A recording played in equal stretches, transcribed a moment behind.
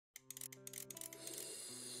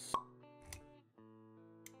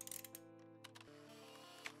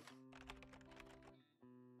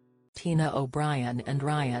Tina O'Brien and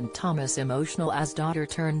Ryan Thomas emotional as daughter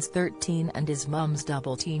turns 13 and is mum's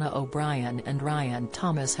double. Tina O'Brien and Ryan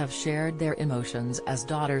Thomas have shared their emotions as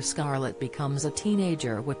daughter Scarlett becomes a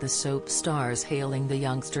teenager, with the soap stars hailing the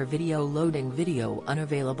youngster. Video loading. Video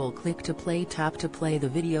unavailable. Click to play. Tap to play. The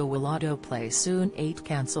video will autoplay soon. 8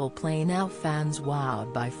 Cancel Play Now. Fans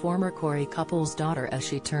wowed by former Corey couple's daughter as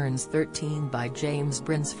she turns 13 by James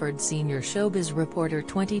Brinsford Sr. Showbiz Reporter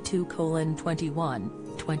 22:21.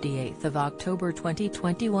 28th of October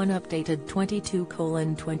 2021. Updated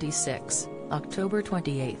 22:26, October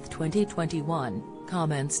 28, 2021.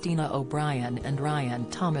 Comments. Tina O'Brien and Ryan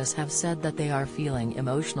Thomas have said that they are feeling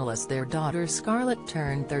emotional as their daughter Scarlett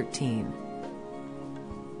turned 13.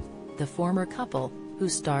 The former couple, who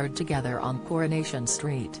starred together on Coronation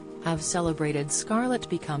Street, have celebrated Scarlett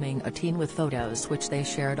becoming a teen with photos which they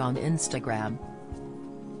shared on Instagram.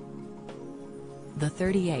 The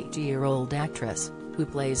 38-year-old actress, who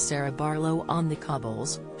plays Sarah Barlow on The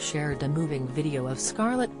Couples, shared a moving video of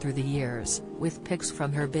Scarlett through the years, with pics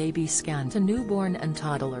from her baby scan to newborn and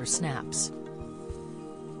toddler snaps.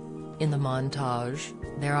 In the montage,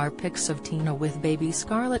 there are pics of Tina with baby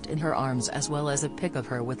Scarlett in her arms as well as a pic of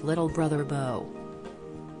her with little brother Beau.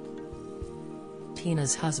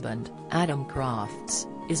 Tina's husband, Adam Crofts,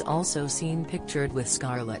 is also seen pictured with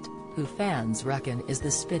Scarlett, who fans reckon is the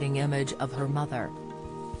spitting image of her mother.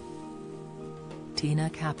 Tina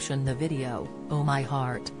captioned the video, "Oh my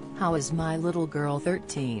heart, how is my little girl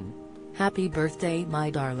 13? Happy birthday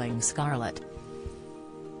my darling Scarlett."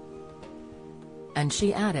 And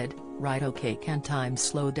she added, "Right, okay, can time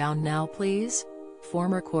slow down now please?"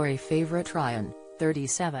 Former Corey favorite Ryan,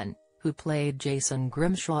 37, who played Jason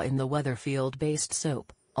Grimshaw in the Weatherfield-based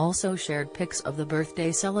soap, also shared pics of the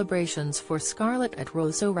birthday celebrations for Scarlett at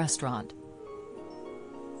Rosso Restaurant.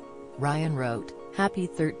 Ryan wrote, "Happy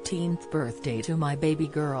 13th birthday to my baby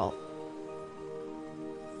girl."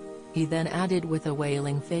 He then added with a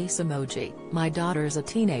wailing face emoji, "My daughter's a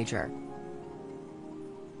teenager."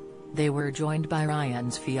 They were joined by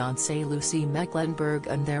Ryan's fiancée Lucy Mecklenburg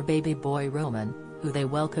and their baby boy Roman, who they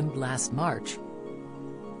welcomed last March.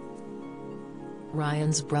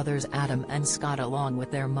 Ryan's brothers Adam and Scott along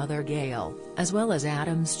with their mother Gail, as well as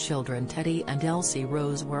Adam's children Teddy and Elsie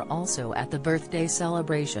Rose were also at the birthday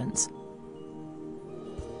celebrations.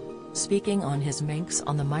 Speaking on his Minx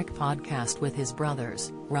on the Mic podcast with his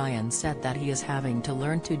brothers, Ryan said that he is having to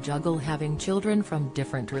learn to juggle having children from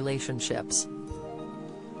different relationships.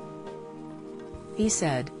 He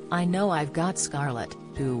said, "I know I've got Scarlett,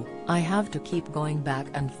 who I have to keep going back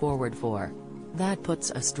and forward for. That puts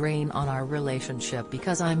a strain on our relationship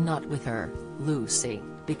because I'm not with her, Lucy,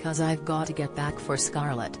 because I've got to get back for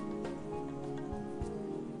Scarlett.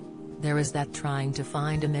 There is that trying to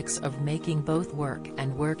find a mix of making both work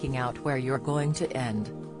and working out where you're going to end.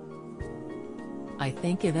 I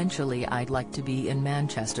think eventually I'd like to be in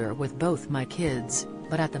Manchester with both my kids,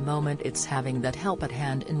 but at the moment it's having that help at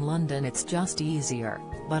hand in London. It's just easier,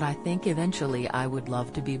 but I think eventually I would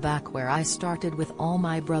love to be back where I started with all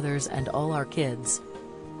my brothers and all our kids.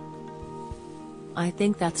 I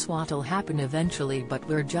think that's what'll happen eventually, but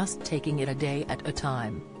we're just taking it a day at a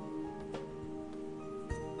time.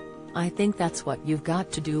 I think that's what you've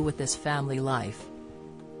got to do with this family life.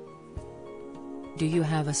 Do you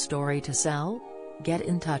have a story to sell? Get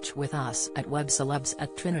in touch with us at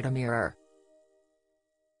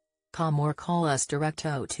webcelebs@trinitymirror.com or call us direct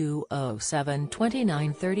 0207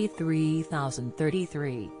 29 33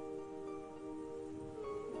 033.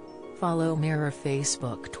 Follow Mirror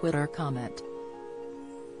Facebook, Twitter, comment.